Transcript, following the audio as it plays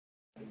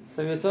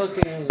So we're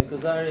talking, the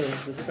Kuzari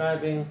is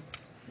describing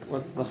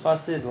what's the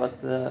Chassid, what's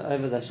the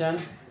Oved Hashem,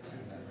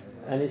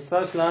 and he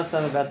spoke last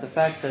time about the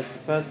fact that the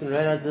person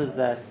realizes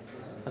that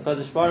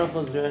HaKadosh Baruch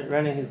Hu is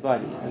running his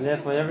body, and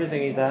therefore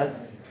everything he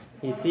does,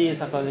 he sees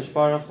HaKadosh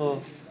Baruch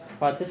Hu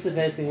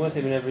participating with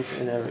him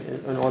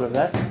in all of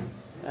that,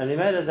 and he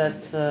made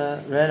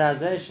that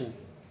realization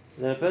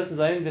that a person's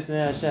Aim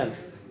B'fnei Hashem,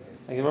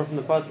 like he wrote from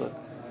the Pasuk,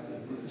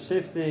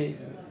 Shifti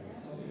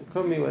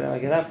Kumi, when I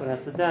get up, when I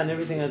sit down,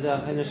 everything I do,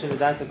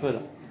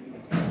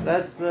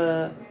 that's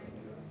the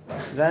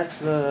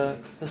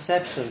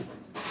perception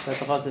that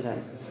the Chassid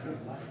has.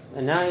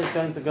 And now he's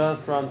going to go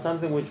from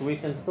something which we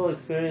can still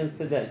experience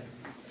today.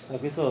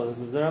 Like we saw, this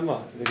is the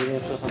Ramah, the beginning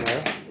of Shulchan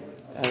Aruch,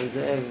 and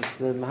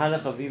the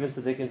Mahalach of even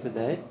Tzaddikim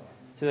today,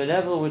 to a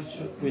level which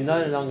we're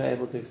no longer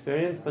able to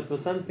experience, but for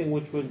something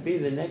which would be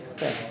the next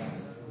step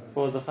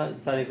for the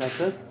Tzaddik like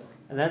this,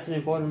 and that's an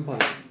important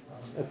point.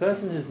 A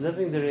person who's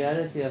living the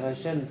reality of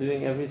Hashem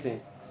doing everything,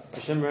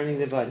 Hashem running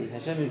their body,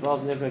 Hashem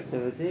involved in every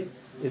activity,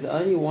 is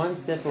only one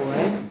step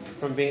away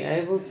from being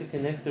able to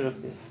connect to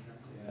Ruchnis.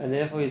 And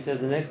therefore he says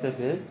the next step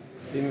is,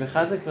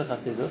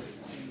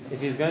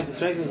 if he's going to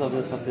strengthen himself in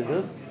this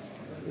Chassidus,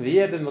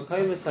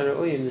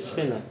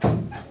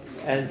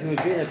 and he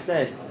would be in a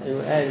place and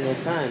in a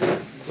time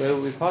where it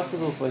would be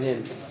possible for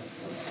him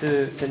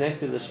to connect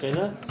to the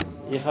Shekhinah,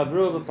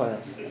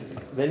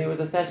 then he would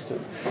attach to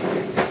it.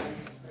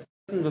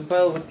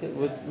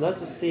 Would not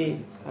just see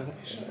in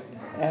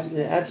an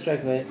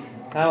abstract way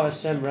how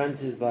Hashem runs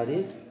his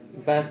body,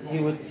 but he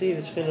would see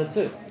the Shekhinah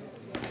too.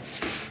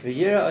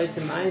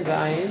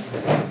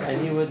 And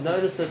he would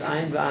notice that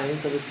ayin b'ayin,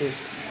 so to speak,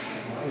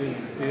 he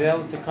would be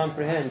able to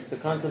comprehend, to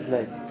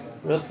contemplate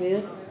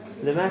Ruchnius,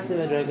 l'matim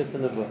edregas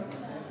nevuah,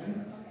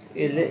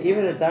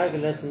 even a darga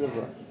less than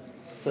nevuah.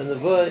 So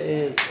nevuah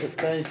is a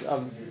stage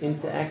of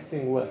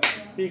interacting with,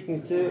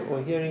 speaking to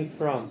or hearing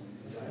from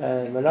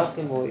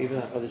Malachim or even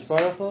HaKadosh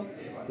Baruch Hu.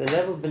 The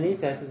level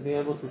beneath that is being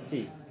able to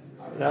see.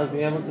 That is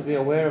being able to be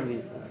aware of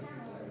these things,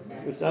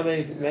 which are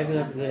maybe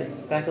not the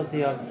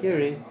faculty of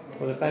hearing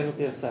or the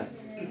faculty of sight.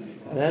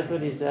 And that's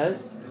what he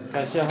says.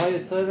 And this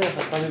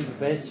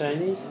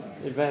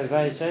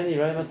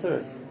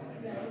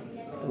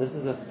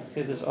is a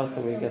Chiddush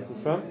also where he gets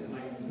this from.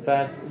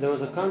 But there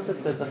was a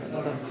concept that the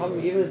Chacham,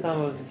 even in the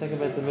time of the second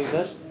base of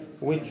Mikdash,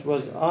 which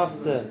was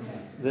after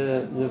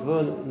the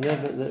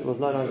Nebuah was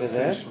no longer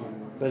there,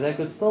 but they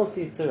could still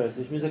see Tzuros,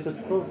 which means they could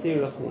still see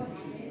Ruchnis.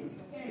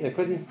 They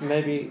couldn't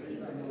maybe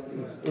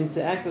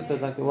interact with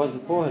it like it was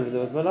beforehand when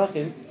there was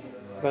Malachim,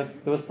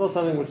 but there was still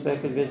something which they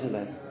could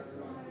visualize.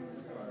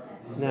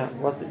 Now,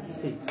 what's it to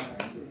see?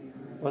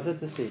 What's it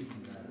to see?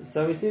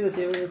 So we see this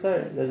even in the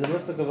Torah. There's a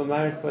musuk of a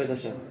Marek Kvod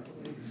Hashem,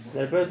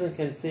 that a person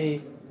can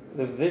see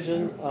the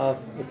vision of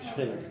the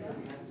Shekhinah.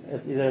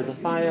 It's either as a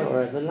fire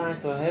or as a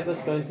light or however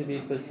it's going to be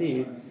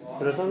perceived,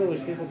 but it's something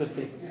which people could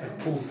see.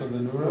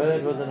 Whether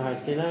it was in Har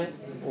Sinai,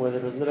 whether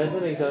it was in the Beis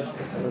Hamikdash,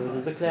 whether it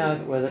was a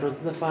cloud, whether it was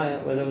as a fire,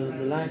 whether it was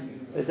as a light,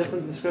 there are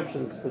different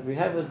descriptions, but we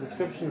have a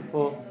description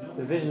for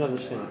the vision of the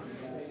Shekhinah.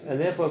 And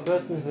therefore a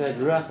person who had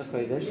Ruach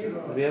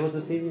HaKodesh would be able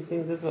to see these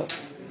things as well.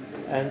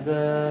 And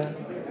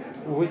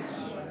which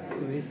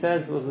he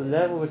says was the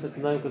level which the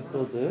Tanoim could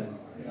still do.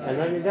 And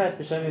not only that,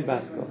 B'Shem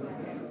Baskol.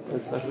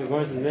 Especially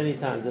Gemara says many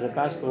times that a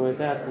Baskol went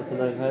out and the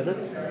Tanoim heard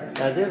it.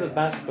 The idea of a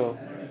Baskol,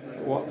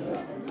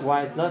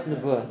 why it's not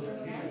Nebuah,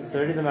 it's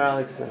already the Maral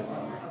explains.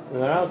 The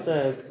Maral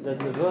says that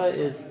Nebuah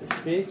is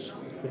speech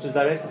which is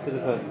directed to the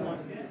person.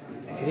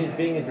 So he's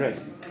being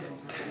addressed.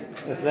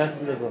 If that's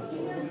Nebuah.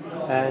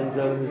 And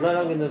when he's no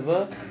longer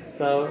Nebuah,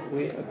 so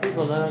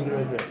people are no longer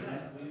addressed.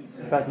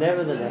 But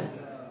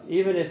nevertheless,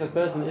 even if a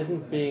person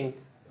isn't being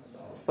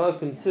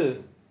spoken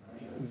to,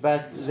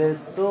 but there's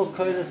still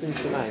kodesh in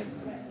Shemayim.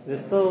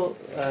 There's still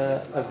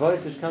a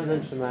voice which comes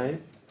in Shemayim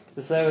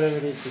to say whatever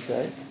it needs to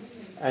say.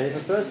 And if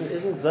a person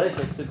isn't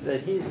zeichet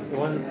that he's the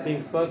one that's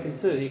being spoken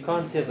to, he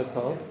can't hear the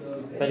call,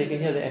 but he can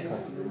hear the echo.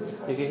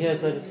 He can hear,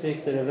 so to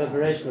speak, the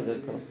reverberation of the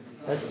call.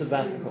 That's the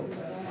bas call,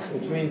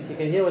 which means he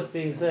can hear what's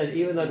being said,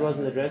 even though it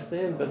wasn't addressed to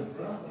him, but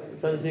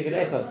so to speak, it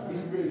echoes.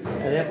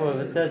 And therefore,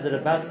 if it says that a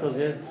bas call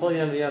is chol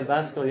yom v'yom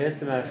bas call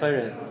yotzim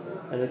ha'chorev,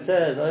 and it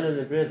says olam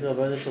lebris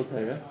v'albonah shel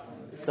Torah,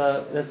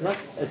 so that's not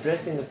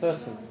addressing the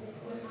person.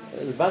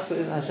 The bas call,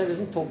 Hashem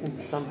isn't talking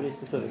to somebody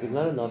specific. It's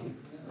not a navi.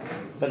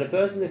 But a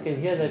person who can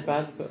hear that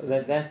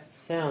that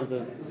sound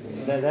of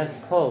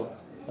that call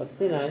of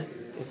Sinai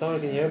is someone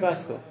who can hear a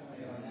bas call.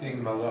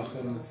 Seeing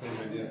Malachim, the same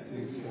idea as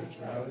seeing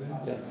spirituality?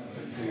 Yes.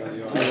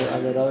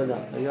 And the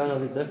Yonah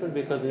is different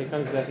because when he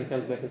comes back in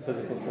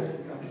physical form.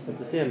 But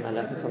to see a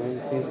Malach is something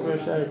to see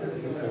spirituality.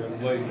 So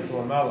when you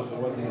saw a Malach, it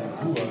wasn't a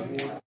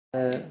Nevuah.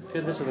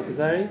 Chiddush of the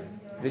Kuzari,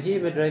 V'hi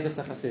Medregas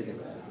HaChasidim.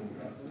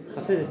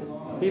 Chasidim,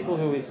 people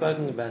who we're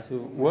speaking about, who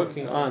are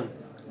working on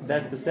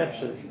that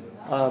perception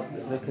of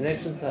the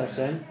connection to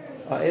Hashem,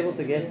 are able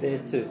to get there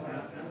too.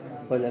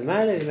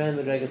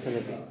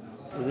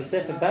 There's a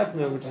step above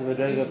from it, which is the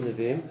Madrega of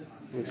Nevi'im,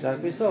 which,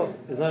 like we saw,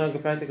 is no longer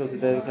practical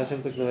today because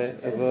Hashem took away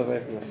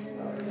from us.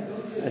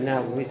 And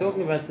now, when we're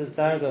talking about this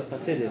darga of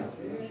Hasidim,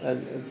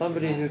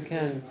 somebody who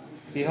can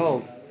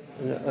behold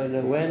an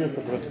awareness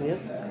of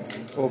Ruchnius,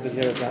 or can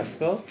hear a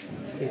Paschal,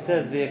 he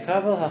says,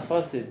 "V'yakavel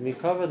hachosid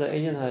mikover the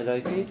inyan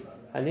ha'elokei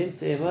hanim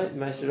tzeimot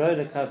mashiroi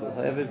lekabel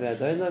ha'eved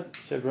be'adonav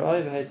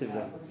shebroi v'heitiv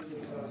lo."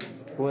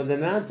 For the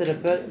amount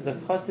that the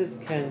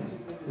chosid can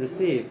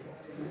receive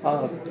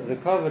of the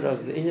cover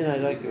of the inyan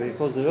ha'elokei, what he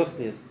calls the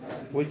Ruchnius,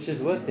 which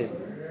is with him,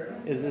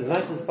 is as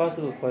much as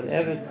possible for an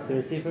Eved to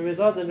receive from his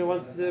Adon who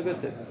wants to do a good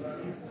to him.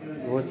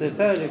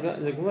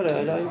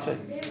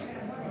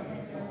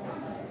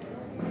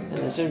 And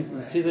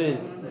Hashem, Caesar is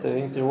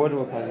going to reward him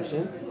or punish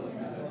him,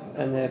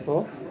 and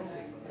therefore,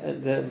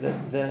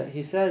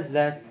 he says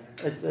that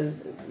it's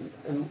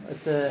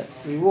a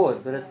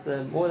reward, but it's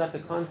more like a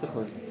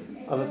consequence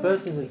of a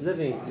person who's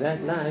living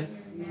that life,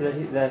 so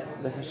that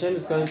Hashem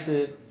is going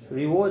to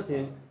reward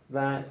him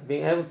by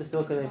being able to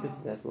feel connected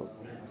to that world.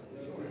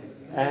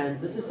 And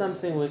this is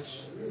something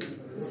which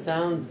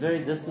sounds very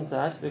distant to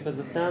us because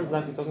it sounds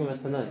like we're talking about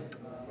Tanoi.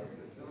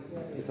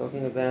 We're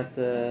talking about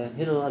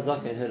Hillel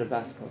Azaka heard a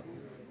Baskal,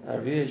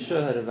 Rabbi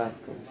Yeshua heard a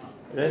Baskal,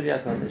 Rabbi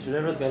Yaakov,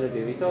 whatever it's going to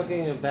be. We're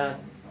talking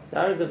about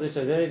dargas which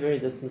are very, very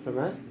distant from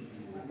us.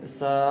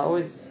 So I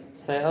always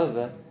say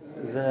over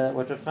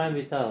what Rav Chaim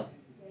Vital,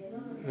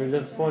 who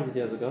lived 400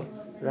 years ago,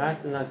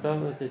 writes in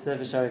Akdama to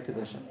Sefer Shari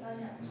Kedusha.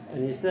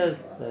 And he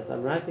says that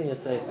I'm writing a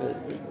Sefer.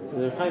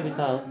 Rav Chaim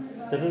Vital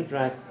didn't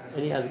write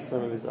any other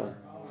sperm of his own.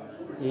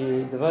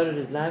 He devoted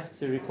his life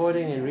to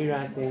recording and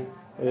rewriting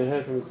what he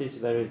heard from his teacher,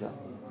 the Arizal.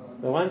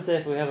 The one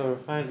Sefer we have of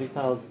Rav Chaim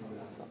Vital's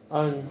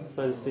own,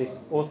 so to speak,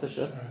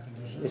 authorship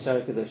is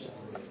Shari Kedusha.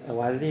 And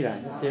why did he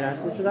write this? He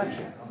writes an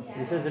introduction.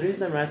 He says, the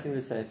reason I'm writing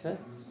this Sefer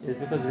is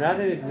because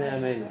Rabbi Ibnei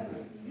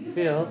Amenu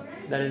feel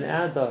that in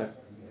our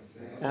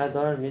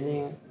Dor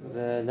meaning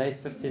the late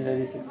 15,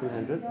 early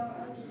 1600s,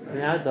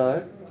 in our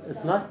Dor,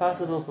 it's not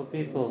possible for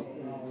people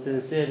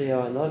to see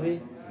Eliyahu Hanavi,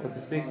 or to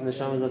speak to the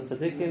Neshamas of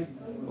Tzaddikim,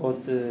 or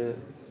to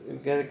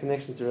get a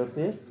connection to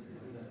Ruchnius.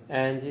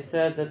 And he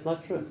said that's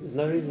not true. There's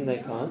no reason they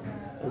can't.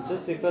 It's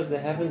just because they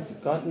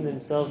haven't gotten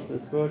themselves to the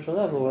spiritual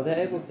level where they're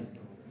able to.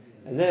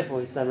 And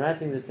therefore, he's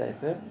writing the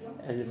Sefer,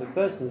 and if a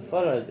person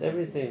follows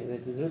everything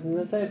that is written in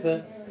the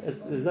Sefer,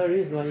 there's no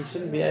reason why he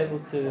shouldn't be able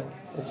to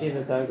achieve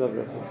the Dargah of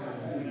Ruchnius.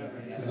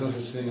 There's no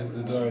such thing as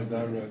the door is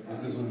not right,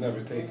 because this was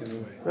never taken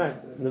away.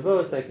 Right, the Nebuah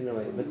was taken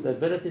away, but the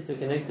ability to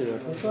connect to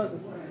Ruchnius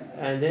wasn't.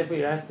 And therefore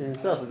he writes in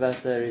himself about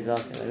the Arizal.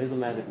 The Arizal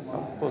made it,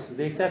 of course, with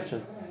the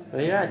exception. But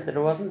he writes that it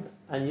wasn't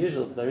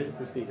unusual for the Arizal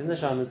to speak in the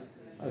Shamas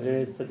of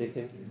various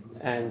tzaddikim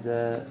and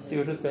see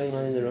what was going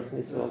on in the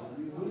Ruchnius world.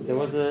 It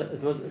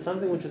was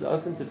something which was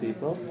open to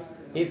people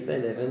if they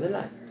live in the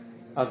life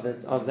of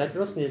that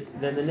Ruchnius.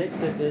 Then the next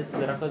step is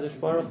that HaKadosh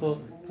Baruch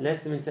Hu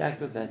lets him interact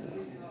with that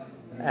world.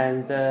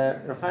 And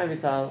Rav Chaim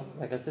Vital,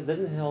 like I said,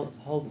 didn't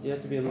hold you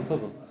have to be a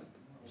Mekubal.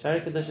 Shari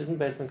Kaddish isn't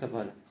based on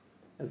Kabbalah.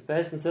 It's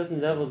based on certain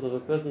levels of a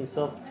person's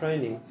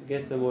self-training to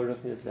get to a more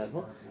Ruchnius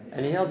level,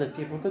 and he held that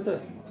people could do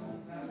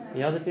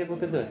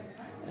it.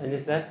 And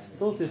if that's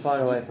still too far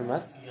away from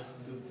us, he has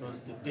to do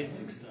first the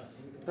basic stuff.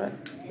 Right,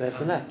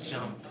 that's enough.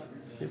 Jump.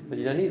 But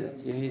you don't need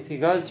it. He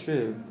goes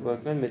through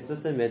workman,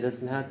 mitzvahs, and midas,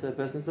 and how to a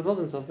person to build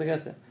himself to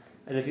get there.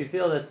 And if you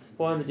feel that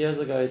 400 years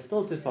ago is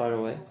still too far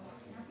away,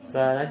 so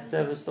let's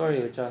have a story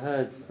which I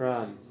heard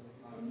from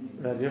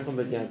Rabbi Yochanan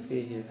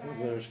Badyansky. He was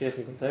one of Shkech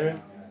in Kotorah.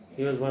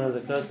 He was one of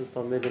the closest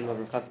Talmidim of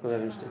Rav Chatzkel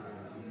Levenstein.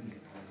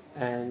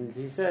 And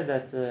he said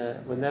that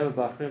when they were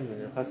Bachrim,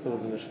 when Rav Chatzkel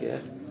was a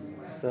Mashgiach,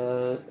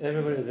 so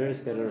everybody was very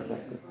scared of Rav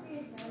Chatzkel.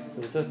 There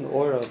was a certain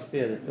aura of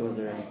fear that there was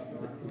around.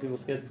 People were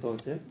scared to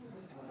talk to him.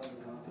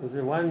 There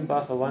was one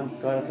Bacha once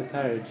got up the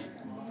courage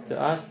to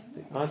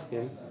ask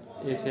him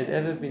if he had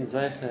ever been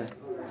Zeicha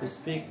to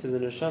speak to the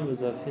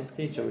Neshamas of his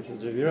teacher, which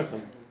was Rabbi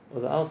Yerucham, or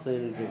the Alta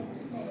in a dream.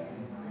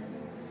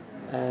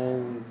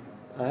 And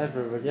I heard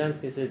from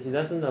Radyansky said he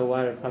doesn't know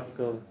why Rav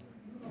Chatzkel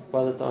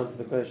bothered to answer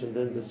the question,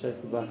 didn't just chase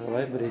the Bacha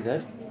away, but he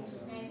did.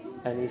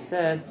 And he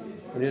said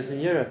when he was in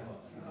Europe,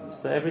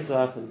 so every so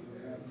often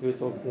he would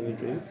talk to them in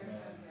dreams.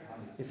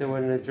 He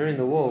said during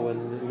the war,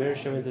 when the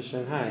Merisha went to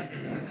Shanghai,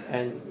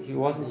 and he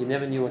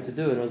never knew what to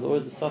do, and it was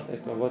always a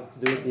suffix of what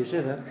to do with the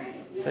yeshiva,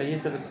 so he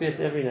used to have a kvias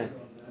every night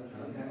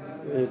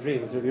in a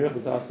dream with Rabbi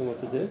Yerucham to ask him what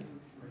to do.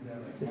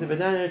 He said, but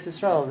now in Eretz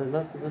Yisrael,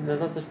 there's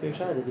not such big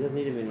shaylas, he doesn't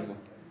need him anymore.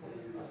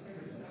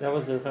 That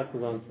was the Rav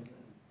Chatzkel's answer.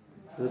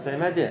 So the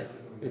same idea.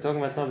 We're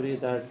talking about somebody who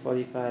died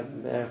 45,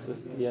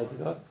 50 years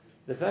ago.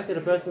 The fact that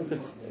a person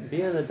could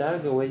be in a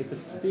darga where you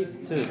could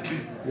speak to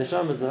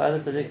neshamas of other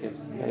tzaddikim,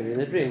 maybe in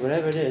a dream,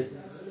 whatever it is,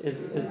 it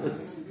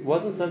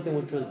wasn't something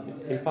which was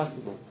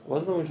impossible. It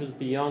wasn't something which was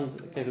beyond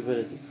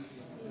capability.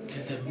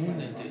 Because the moon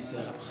and this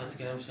Rabbi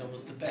Chatzkel Hashem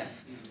was the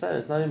best. So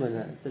it's not even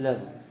it's a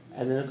level.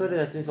 And then according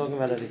to that, he's talking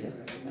about over here.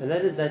 And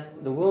that is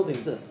that the world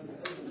exists.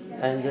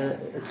 And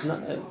it's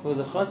not for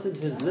the chassid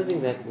who's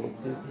living that world,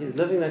 he's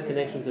living that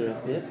connection to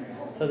Ruchnius.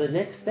 So the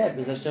next step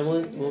is Hashem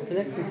will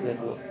connect him to that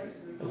world.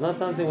 It's not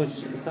something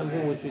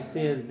which we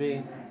see as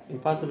being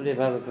impossibly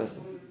above a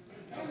person.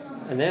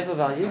 And therefore,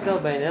 V'al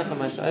Beinecha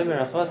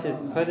Masha'omer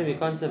HaChasid Kodem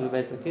Yikonse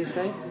B'Beis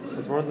HaKisei,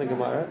 it's brought in the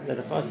Gemara that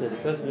a Chassid, the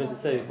person is going to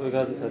say before he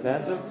goes into the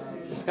bathroom,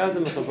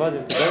 Yishkavdim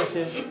Mechabadim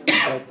Kadoshim,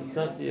 that it's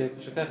not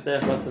Shekach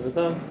Derech Basa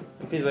V'dom,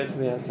 and please wait for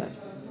me outside.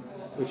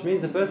 Which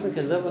means a person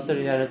can live with the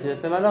reality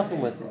that the Malachim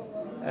with him.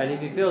 And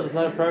if he feels it's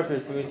not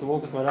appropriate for me to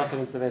walk with Malachim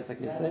into the Beis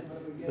HaKisei,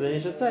 so then he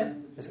should say,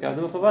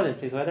 Yishkavdim Mechabadim,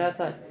 please wait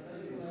outside.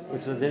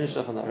 Which is the din of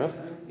Shulchan Aruch.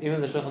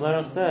 Even the Shulchan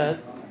Aruch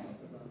says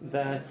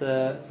that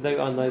today we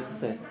aren't knowing to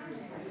say it.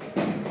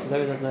 Today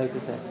we're not knowing to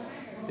say it.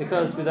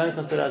 Because we don't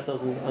consider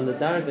ourselves on the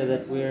darga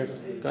that we're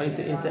going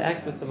to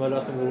interact with the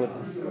malachim who are with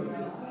us.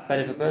 But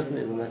if a person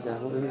is on that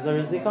level, then there's no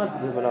reason he can't.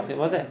 The malachim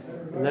are there.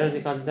 There's no reason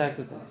he can't interact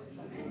with them.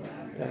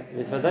 Right.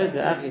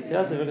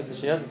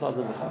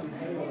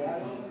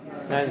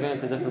 Now he's going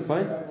to a different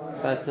point.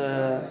 But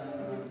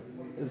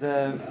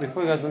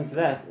before he goes into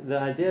that, the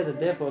idea that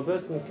therefore a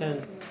person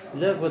can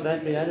live with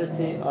that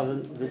reality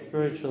of the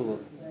spiritual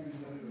world.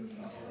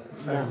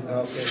 Now,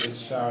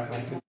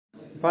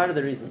 part of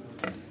the reason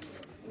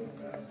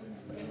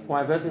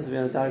why a person has to be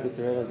on a darga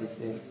to realize these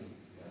things,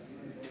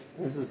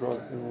 and this is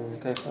brought in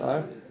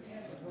Kaifar,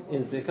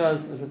 is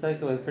because it would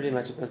take away pretty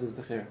much a person's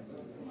bechira.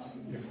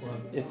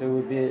 If it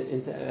would be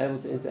able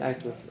to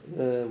interact with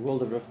the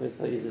world of Ruchnis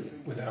so easily.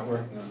 Without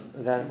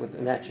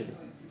working. Naturally.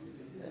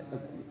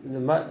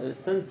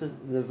 Since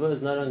the Vur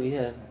is no longer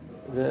here,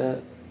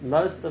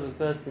 most of a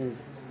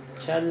person's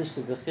challenge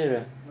to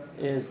bechira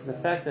is the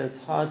fact that it's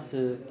hard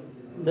to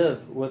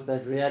live with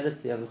that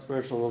reality of the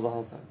spiritual world the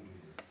whole time.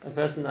 A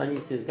person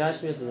only sees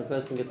Gashmias, and a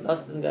person gets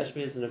lost in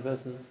Gashmias, and a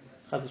person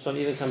Chas v'Shalom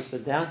even comes to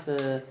doubt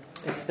the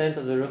extent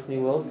of the Ruchni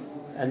world,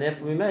 and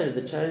therefore we made it.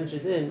 The challenge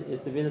is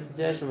to be in a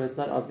situation where it's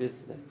not obvious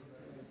to them.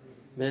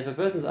 But if a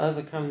person's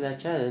overcome that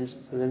challenge,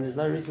 so then there's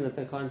no reason that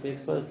they can't be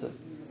exposed to it,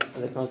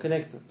 and they can't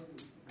connect to it.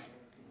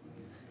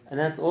 And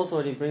that's also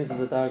what he brings as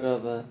the darga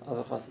of a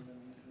chassid.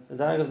 The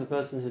darga of the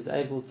person who's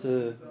able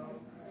to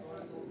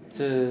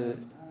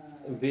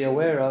be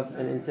aware of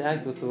and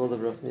interact with the world of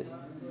Ruchnis.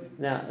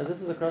 Now,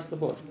 this is across the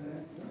board.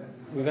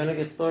 We're going to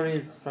get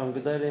stories from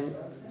Gedolim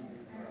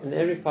in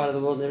every part of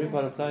the world, in every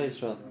part of Klal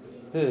Yisrael,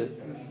 who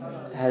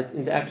had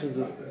interactions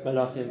with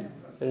Malachim,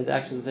 had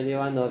interactions with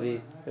Eliyahu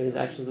Navi, had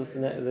interactions with the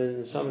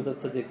Neshamas of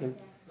Tzaddikim,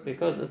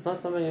 because it's not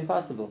something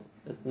impossible.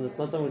 It's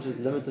not something which is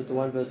limited to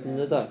one person in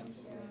the dark.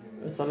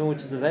 It's something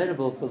which is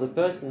available for the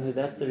person who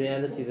that's the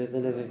reality that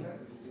they're living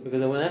in.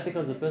 Because when that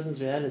becomes a person's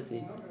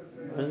reality,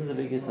 this is a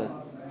big yisod.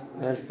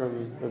 We heard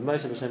from Rav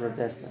Moshe B'Shem Rav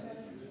Desta.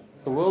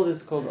 The world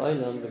is called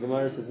Olam. The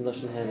Gemara says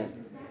Lashon Helen.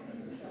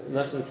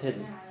 Lashon is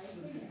hidden.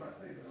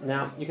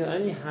 Now, you can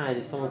only hide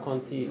if someone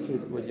can't see you through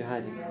what you're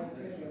hiding.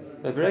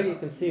 But wherever you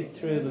can see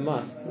through the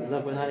mosques, there's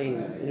no point hiding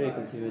anymore. Anyway, you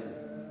can see who it is.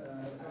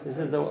 This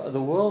is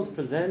the world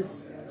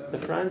presents the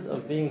front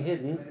of being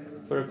hidden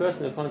for a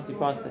person who can't see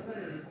past it.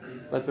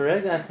 But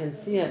Berega, I can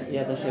see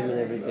Yad Hashem in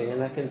everything,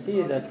 and I can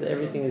see that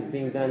everything is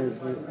being done, is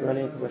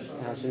running for what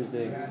Hashem is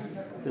doing.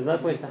 So there's no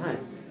point to hide.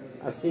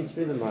 I've seen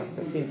through the mosque,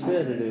 I've seen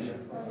through the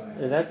delusion.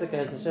 And if that's the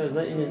case, Hashem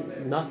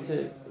is not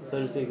to, so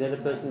to speak, let a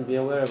person be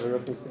aware of a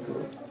Ruchnistic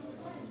world.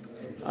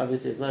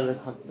 Obviously, it's not a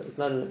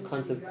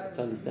concept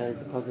to understand,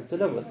 it's a concept to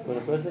live with. When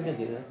a person can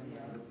do that,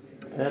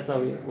 and that's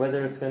how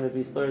whether it's going to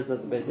be stories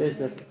of the Beis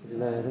Yosef, because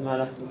the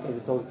Malach can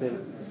be talked to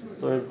him,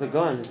 stories of the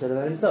Gaon, he said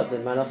about himself,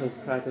 that Malach will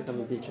try to come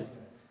and teach him.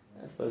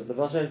 Stories of the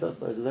Baal Shem Tov,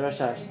 stories of the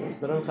Rashash, stories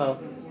of the Ramchal,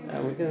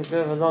 and we can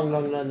go a long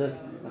list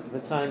of the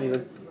time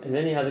even, and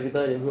many other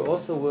Gedolim who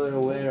also were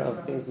aware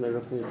of things in the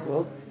Ruchnis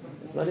world.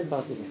 It's not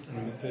impossible. I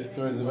mean, they say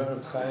stories about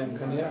Reb Chaim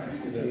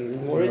Kanievsky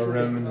that more are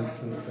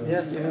reminiscent.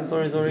 Yes, even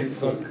stories more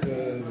recent.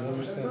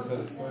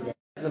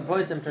 The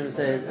point I'm trying to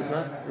say is it's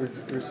not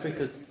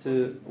restricted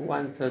to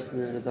one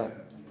person in the dark.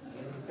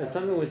 It's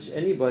something which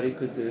anybody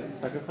could do,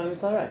 like Reb Chaim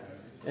Vital writes.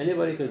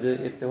 Anybody could do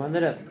if they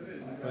wanted it.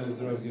 When is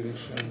the Rav giving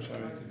Shem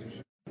Shari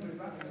Kedusha?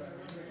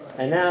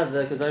 And now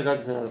the Kedar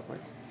got to another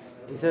point.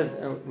 He says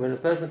when a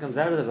person comes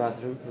out of the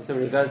bathroom, so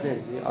when he goes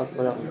in, he asks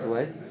Malachim to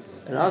wait,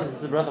 and after this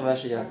is the bracha of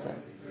Ashiyatza.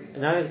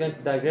 And now he's going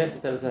to digress to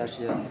tell us about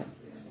Ashiyatza.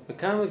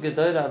 V'kama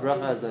gedola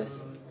bracha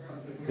azos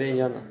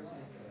v'inyanah.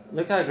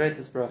 Look how great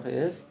this bracha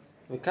is.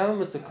 V'kama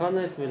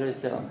metukonos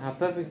miloisel. How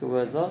perfect the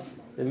words are.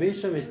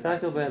 V'misha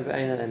mistakel b'hem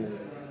v'eina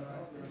emes.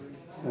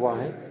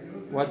 Why?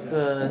 What's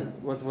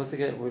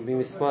again? We're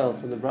being spoiled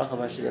from the bracha of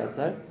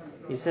Ashiyatza.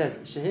 He says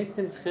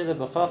shehiktim tchila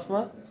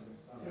b'chachma.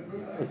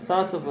 It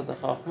starts off with the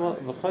chachma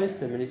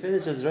v'choisim, and he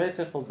finishes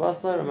reifech ul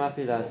basar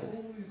u'mafi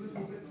lasos.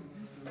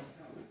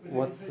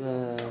 What's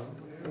the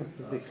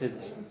big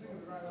chiddush?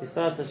 He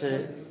starts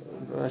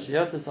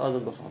Ashiyatzus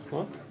Adam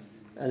b'chachma,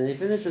 and then he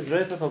finishes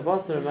reifech ul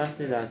basar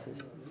u'mafi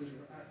lasos.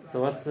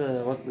 So what's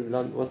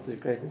the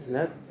greatness in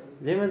that?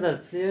 Limud al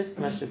plius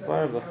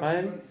mashipar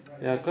b'chaim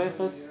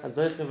v'akoichos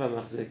hadoichim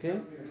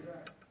v'machzikim.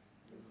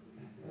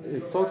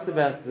 It talks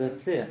about the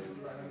pliyah,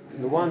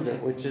 the wonder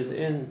which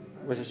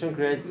Hashem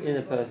creates in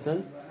a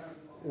person,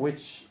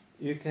 which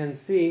you can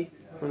see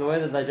from the way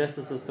the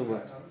digestive system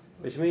works.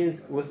 Which means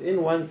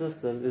within one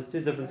system, there's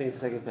two different things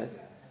taking place.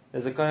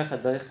 There's a koyach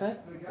hadoiche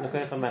and a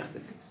koyach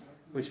hamachzik.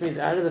 which means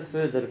out of the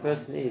food that a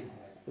person eats,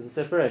 there's a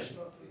separation.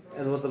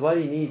 And what the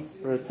body needs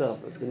for itself,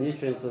 the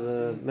nutrients or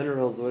the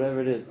minerals or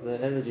whatever it is, the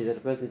energy that a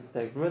person needs to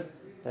take from it,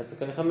 that's a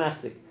koyach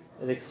machzik.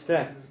 It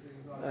extracts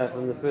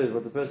from the food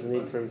what the person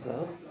needs for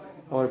himself.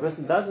 And what a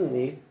person doesn't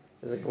need,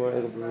 the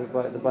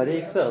body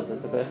expels.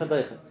 That's a koyach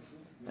daicha.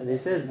 And he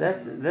says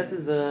that this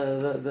is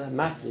the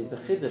mafli, the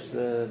chiddush,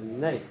 the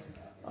nace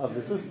of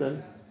the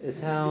system, is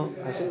how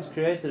Hashem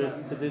created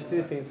it to do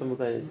two things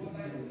simultaneously.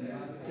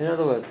 In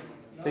other words,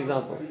 for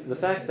example, the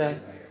fact that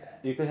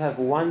you could have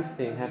one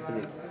thing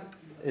happening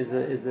is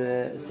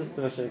a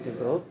system Hashem can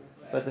build,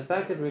 but the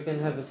fact that we can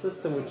have a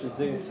system which is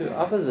doing two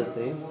opposite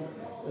things,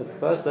 it's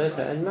both daicha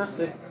and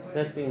machzik,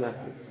 that's being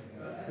mafli.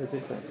 Let's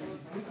explain.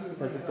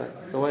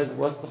 So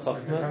what's the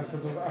chachma and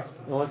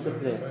what's the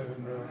play?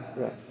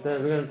 Right, so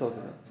we're going to talk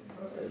about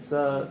it.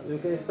 So we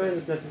can explain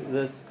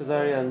this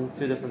Kuzari on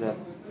two different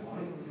levels.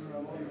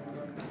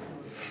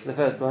 The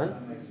first one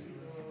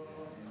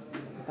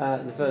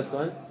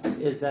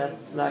is that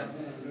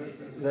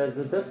there's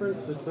a difference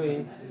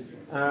between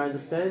our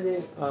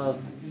understanding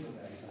of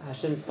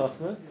Hashem's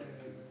chachma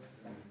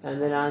and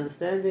then our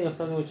understanding of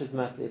something which is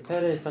mafli.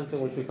 Pele is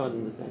something which we can't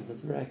understand.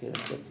 It's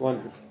miraculous. It's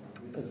wondrous.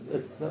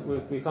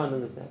 We can't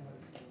understand.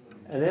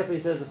 And therefore he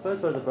says the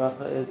first part of the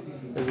bracha is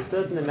there's a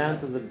certain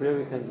amount of the bria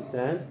we can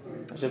understand.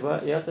 There's a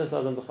chachma.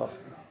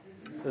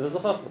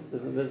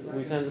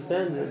 We can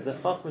understand the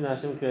chachma that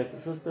Hashem creates a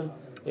system.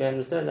 We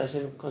understand that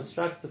Hashem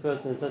constructs the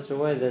person in such a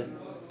way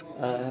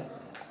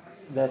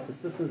that the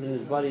systems in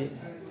his body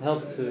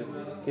help to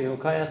give him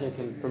kayach and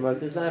can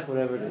promote his life,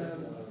 whatever it is. So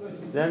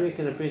then we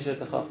can appreciate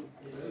the chachma.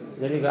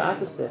 Then you go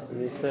up a step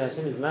and you say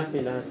Hashem is mafli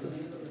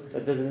analysis.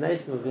 That there's a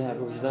nation of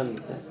behavior which you don't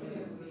understand.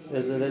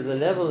 There's a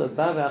level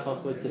above our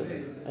chachma too,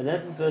 and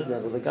that's his first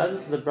level. The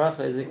guidance of the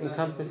bracha is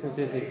encompassing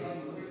two things.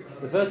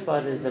 The first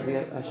part is that we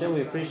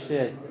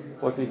appreciate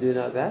what we do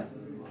know about,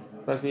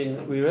 but we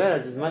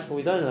realize there's much more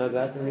we don't know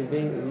about, and we're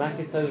being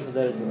makit tov for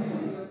that as well.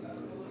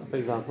 For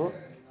example,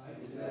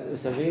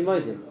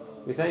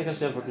 we thank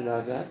Hashem for what we know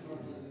about,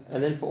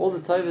 and then for all the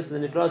tovas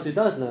and the niflas we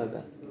don't know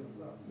about,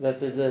 that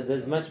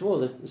there's much more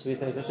that we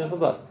thank Hashem for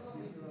both.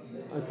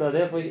 And so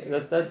therefore,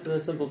 that's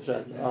the simple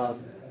pshat of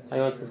how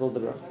you want to build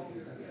the bracha.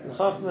 The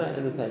chachma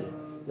and the pele.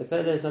 The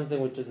pele is something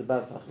which is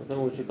above chachma,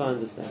 something which you can't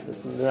understand.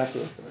 It's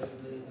miraculous.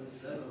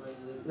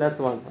 That's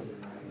one point.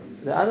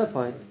 The other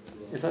point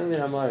is something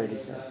that Ramah already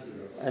says,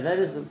 and that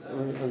is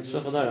on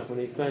Shulchan Aruch when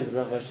he explains the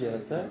bracha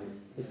Vashiyotzer.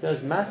 He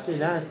says mafli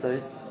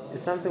la'asos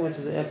is something which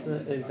is the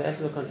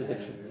absolute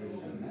contradiction.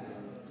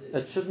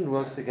 It shouldn't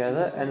work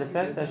together, and the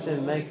fact that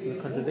Hashem makes the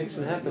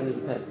contradiction happen is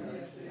a pele.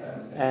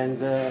 And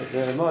the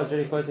Ramah is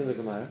really quoting the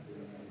Gemara.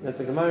 That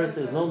the Gemara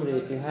says normally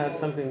if you have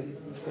something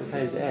which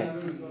contains air,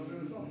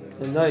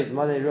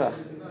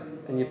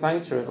 and you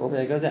puncture it, all the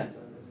air goes out.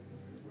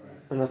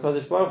 And the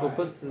Kodesh Baruch Hu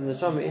puts the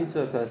neshama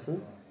into a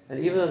person, and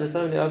even though there's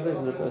so many openings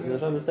in the person, the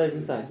neshama stays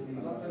inside.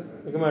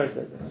 The Gemara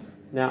says that.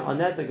 Now on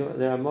that the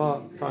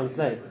Ramah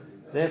translates,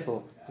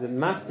 therefore, the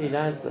mafli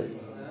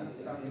la'asos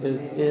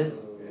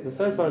is the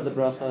first part of the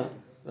bracha,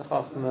 the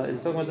chachma, is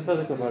talking about the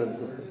physical part of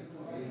the system.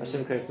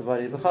 Hashem creates the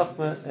body of the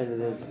chachma,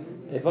 and there's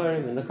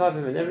evarim and the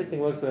kavim, and everything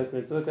works the way it's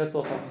meant to work. That's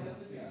all chachma.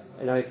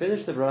 And now we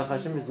finish the bracha.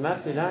 Hashem is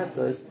mafli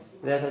la'asos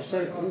that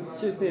Hashem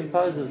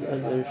superimposes a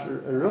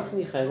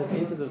ruchni chelik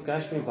into this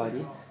gashmi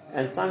body,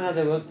 and somehow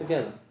they work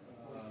together.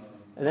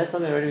 And that's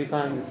something already we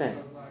can't understand.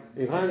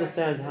 We can't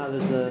understand how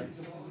there's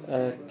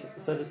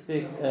so to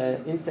speak,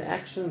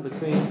 interaction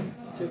between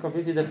two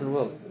completely different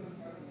worlds.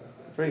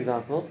 For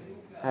example,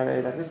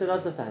 like we said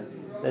lots of times,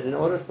 that in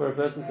order for a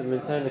person to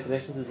maintain the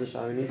connection to the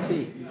neshama, he needs to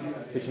eat,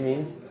 which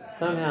means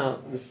somehow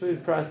the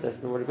food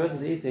process and what a person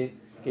is eating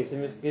gives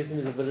him his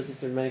ability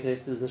to remain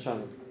connected to his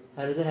neshama.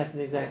 How does it happen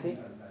exactly?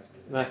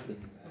 Mafli.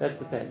 That's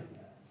the pain.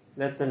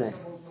 That's the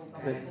next.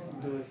 That has to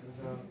do with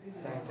the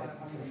fact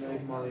that to know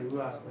Mali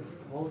Ruach was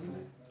the whole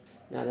thing.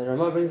 Now the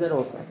Ramah brings that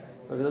also,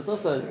 because it's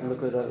also in the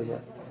Likud over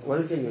here. What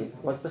does he mean?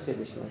 What's the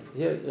chiddush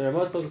here? The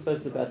Ramah talks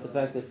first about the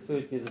fact that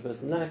food gives a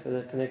person life and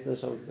it connects the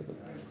neshama to the food.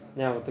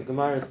 Now what the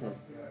Gemara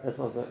says, that's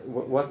also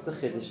what's the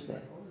chiddush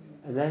there,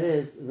 and that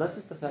is not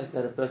just the fact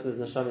that a person's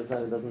neshama is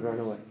alive and doesn't run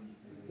away.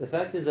 The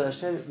fact is that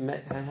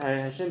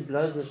Hashem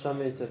blows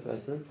neshama into a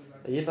person,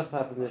 a yibach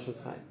pa'ap neshama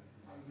is fine.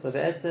 So the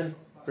etzem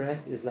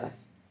breath is life,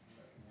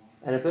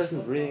 and a person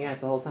is breathing out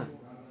the whole time,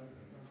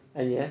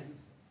 and yet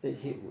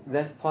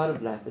that's part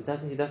of life.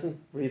 He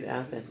doesn't breathe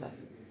out that life,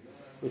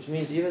 which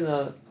means even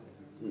though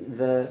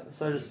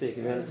so to speak,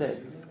 if you want to say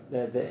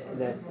that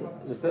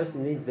the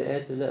person needs the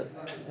air to live,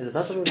 and it's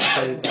not something to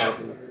say out of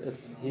him. If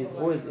he's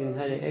always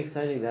inhaling,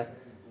 exhaling that,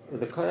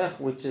 the koyach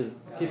which is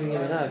keeping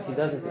him alive, he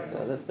doesn't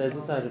exhale. That stays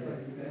inside of him.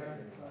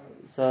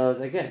 So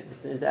again,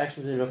 it's the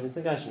interaction between ruchnis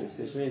and gashmis,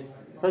 which means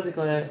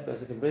physical air, a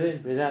person can breathe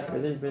in, breathe out,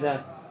 breathe in, breathe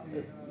out.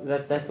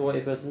 That's the way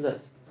a person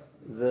does.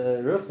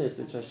 The ruchnis,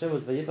 which Hashem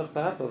was vayifach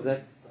pa'apov,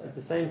 that's at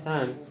the same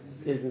time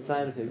is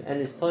inside of him and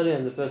is totally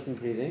on the person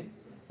breathing,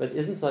 but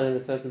isn't totally on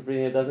the person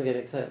breathing and doesn't get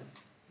exhaled.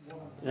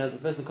 The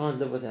person can't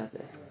live without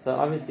it. So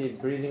obviously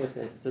breathing is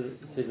connected to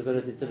his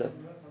ability to live.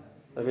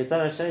 But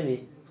Mitzad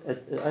Hasheni,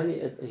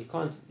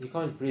 he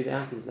can't breathe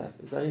out his life.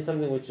 It's only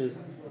something which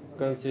is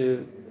going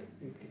to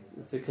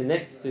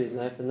connect to his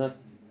life and not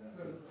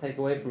take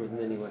away from it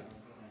in any way.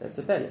 That's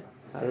a pele.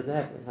 How does it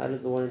happen? How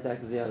does the one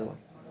interact with the other one?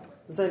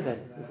 The same pele.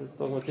 This is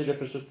talking about two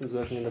different systems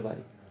working in the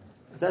body.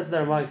 So that's what the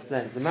Ramah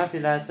explains. The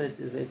Mafli Lasa is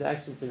the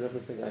interaction between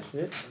Ruchnis and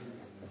Gashmius.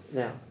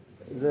 Now,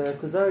 the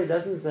Kuzari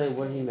doesn't say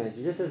what he meant.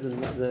 He just says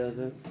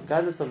the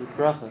guidance of this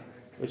bracha,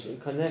 which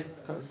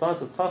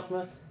starts with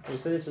Chachma and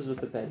finishes with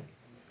the pen.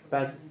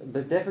 But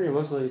definitely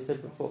works what he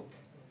said before.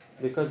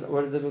 Because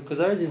what the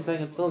Kuzari is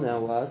saying until now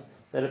was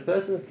that a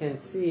person can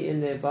see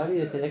in their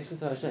body a connection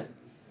to Hashem.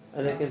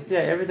 And they can see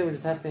how everything which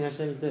is happening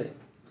Hashem is doing.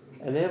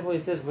 And therefore he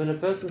says, when a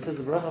person says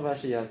the bracha of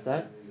Hashem,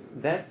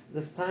 that's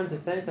the time to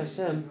thank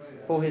Hashem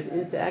for his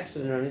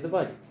interaction in running the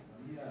body.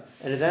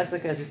 And if that's the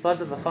case, we start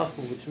with the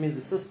chachma, which means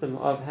the system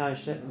of how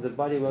the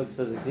body works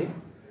physically.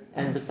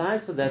 And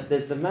besides for that,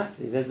 there's the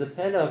mafli, there's the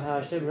pele of how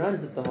Hashem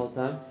runs it the whole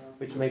time,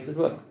 which makes it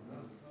work.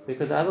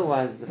 Because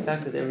otherwise, the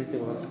fact that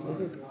everything works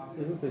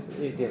isn't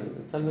a given.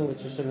 It's something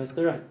which Hashem has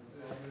to run.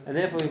 And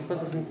therefore, he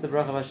puts us into the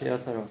bracha of Hashem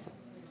also.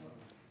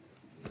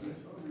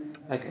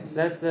 Okay, so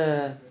that's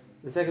the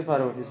second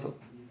part of what we saw.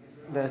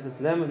 That it's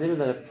limud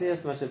that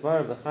appears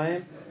mashabar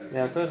b'chaim.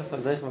 There are koichas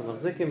of deichem of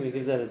machzikim. We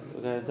give that as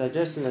a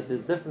digestion that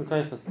there's different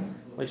koichas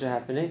which are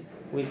happening.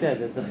 We said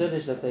there's a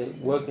chiddush that they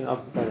work in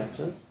opposite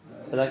directions,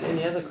 but like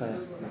any other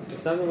koich,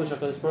 it's something which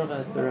HaKadosh Baruch Hu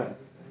has to run,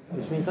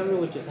 which means something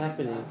which is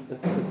happening.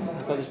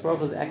 HaKadosh Baruch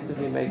Hu is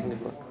actively making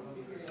it work,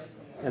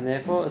 and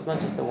therefore it's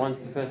not just the one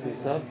person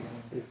himself.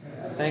 He's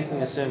thanking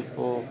Hashem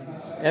for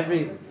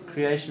every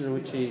creation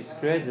which He's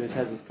created, which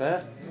has this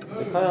koich.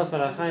 The koich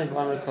v'rachayim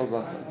v'amri kol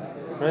basar.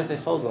 Roichei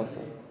chol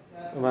basar.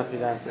 That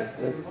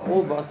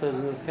all basar is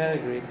in this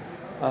category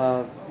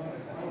of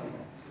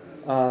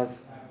that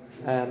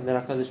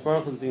HaKadosh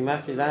Baruch Hu is being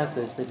mafli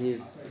lasos, that He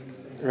is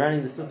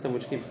running the system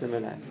which keeps them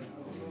alive.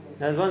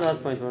 Now there's one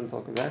last point I want to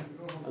talk about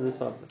on this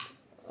pasuk,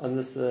 on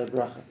this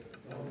bracha.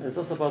 And it's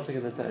also a pasuk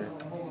in the Torah.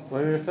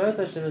 When we refer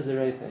to Hashem as a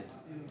roifei,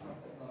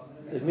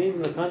 it means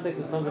in the context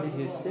of somebody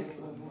who's sick,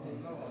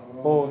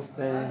 or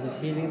He's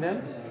healing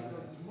them,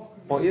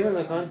 or even in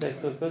the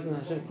context of a person,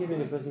 Hashem keeping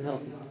a person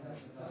healthy.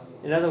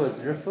 In other words,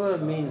 refuah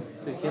means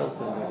to heal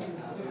somebody.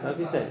 Like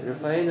we said,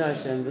 Refainu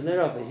Hashem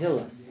v'nerafa, heal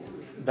us.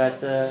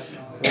 But when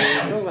we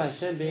talk about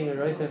Hashem being a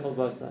roifei chol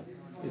basar,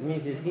 it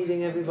means He's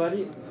healing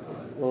everybody.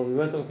 Well, we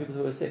weren't talking about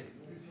people who are sick.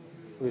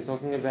 We were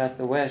talking about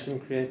the way Hashem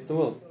creates the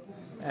world.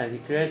 And He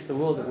creates the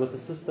world with a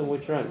system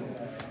which runs.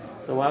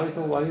 So why are we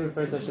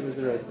referring to Hashem as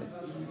the roifei?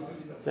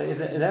 So if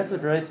that's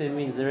what roifei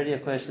means, there's already a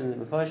question in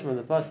the Mepharshim on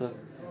the pasuk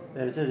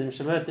that it says, "Im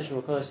shemer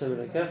tishma kol Hashem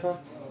v'lekecha,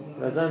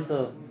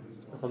 v'azantel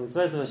why can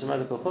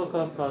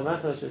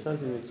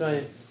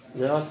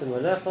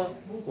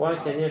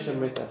Hashem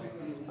ritecha?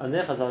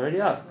 Anecha has already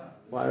asked,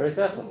 why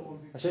ritecha?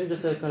 Hashem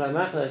just said, I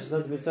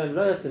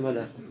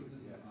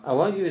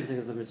won't give you the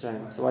sickness of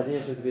Mitzrayim, so why do you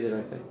Hashem to be the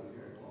roifei?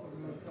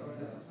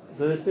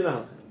 So there's two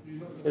mahal.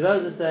 It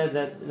does just say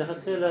that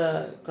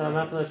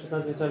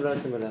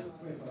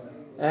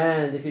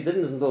and if you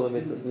didn't listen to all the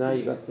mitzvahs, now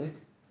you got sick.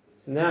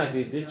 So now if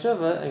you do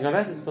tshuva and go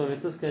back to the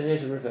mitzvahs,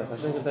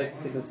 Hashem can take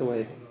the sickness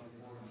away.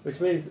 Which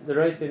means the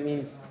roifei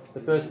means the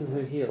person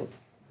who heals.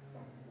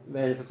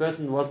 And if a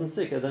person wasn't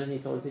sick, they don't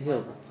need someone to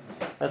heal them.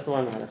 That's the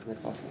one mahalach in the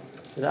pasuk.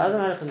 The other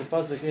mahalach in the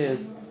pasuk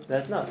is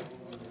that no,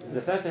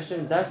 the fact that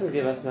Hashem doesn't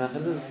give us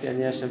machal is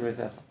Ani Hashem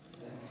Ritecha.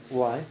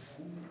 Why?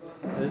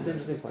 And this is an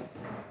interesting point.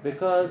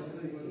 Because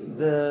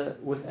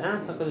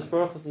without HaKadosh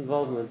Baruch Hu's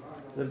involvement,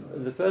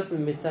 the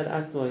person mitzad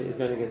atzmoi is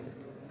going to get sick.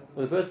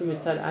 Or the person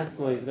mitzad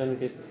atzmoi is going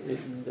to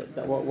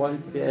get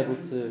won't be able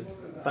to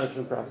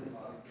function properly.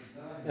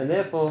 And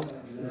therefore,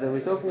 we're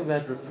talking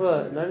about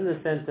refuah, not in the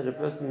sense that a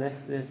person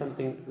next to there's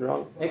something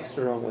wrong,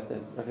 extra wrong with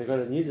them, like they've got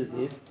a new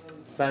disease,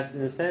 but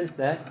in the sense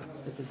that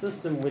it's a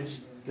system which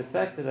the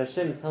fact that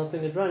Hashem is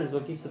helping it run is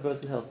what keeps the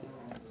person healthy.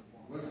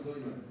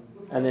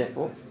 And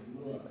therefore,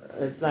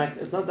 it's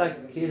not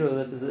like kilo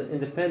that there's an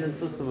independent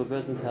system of a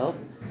person's health,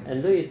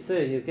 and lo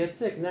yitzur, he'll get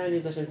sick, now he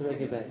needs Hashem to make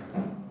it better.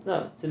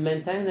 No, to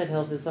maintain that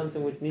health is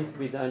something which needs to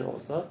be done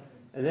also,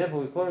 and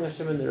therefore we're calling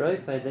Hashem in the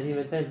roifei that He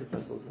maintains the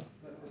person's health.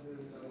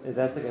 If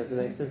that's the case, it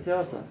makes sense here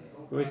also.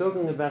 We're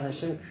talking about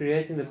Hashem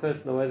creating the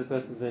person the way the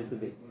person is meant to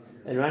be,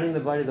 and running the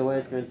body the way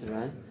it's meant to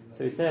run.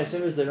 So we say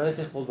Hashem is the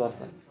roifei chol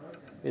basar.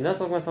 We're not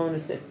talking about someone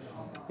who's sick.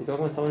 We're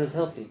talking about someone who's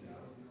healthy.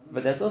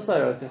 But that's also a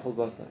roifei chol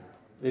basar,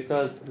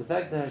 because the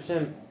fact that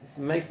Hashem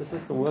makes the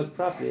system work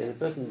properly and the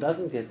person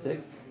doesn't get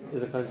sick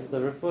is a concept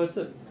of refuah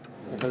too.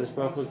 And HaKadosh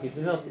Baruch Hu keeps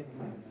him healthy.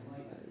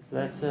 So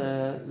that's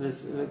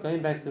this.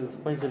 Going back to the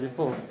points of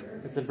before,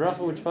 it's a bracha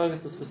which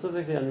focuses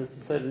specifically on this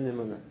Yesod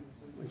Emunah.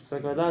 We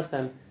spoke about last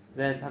time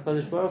that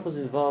HaKadosh Baruch Hu is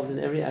involved in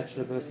every action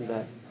a person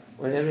does,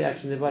 or in every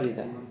action the body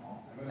does.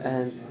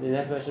 And the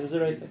Nefesh Hashem is a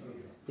roifei.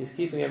 He's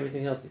keeping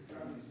everything healthy.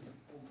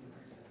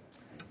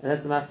 And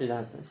that's the mafli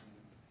lasos.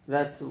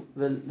 That's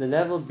the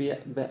level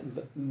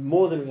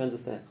more than we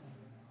understand.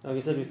 Like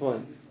we said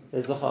before,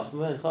 there's the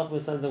chachma, and chachma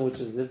is something which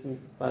is written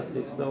for us to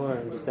explore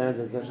and understand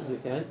as much as we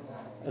can.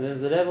 and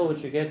there's a level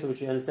which we get to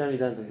which we understand we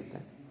don't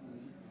understand.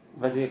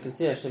 But we can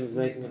see Hashem is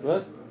making it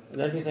work, and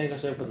then we thank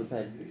Hashem for the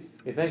pain.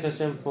 We thank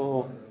Hashem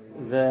for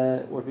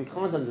what we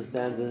can't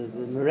understand,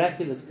 the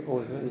miraculous,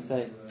 or we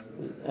say,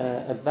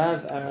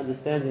 above our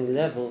understanding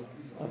level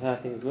of how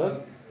things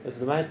work. But for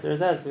the Meister of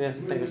that, so we have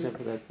to thank Hashem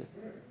for that too.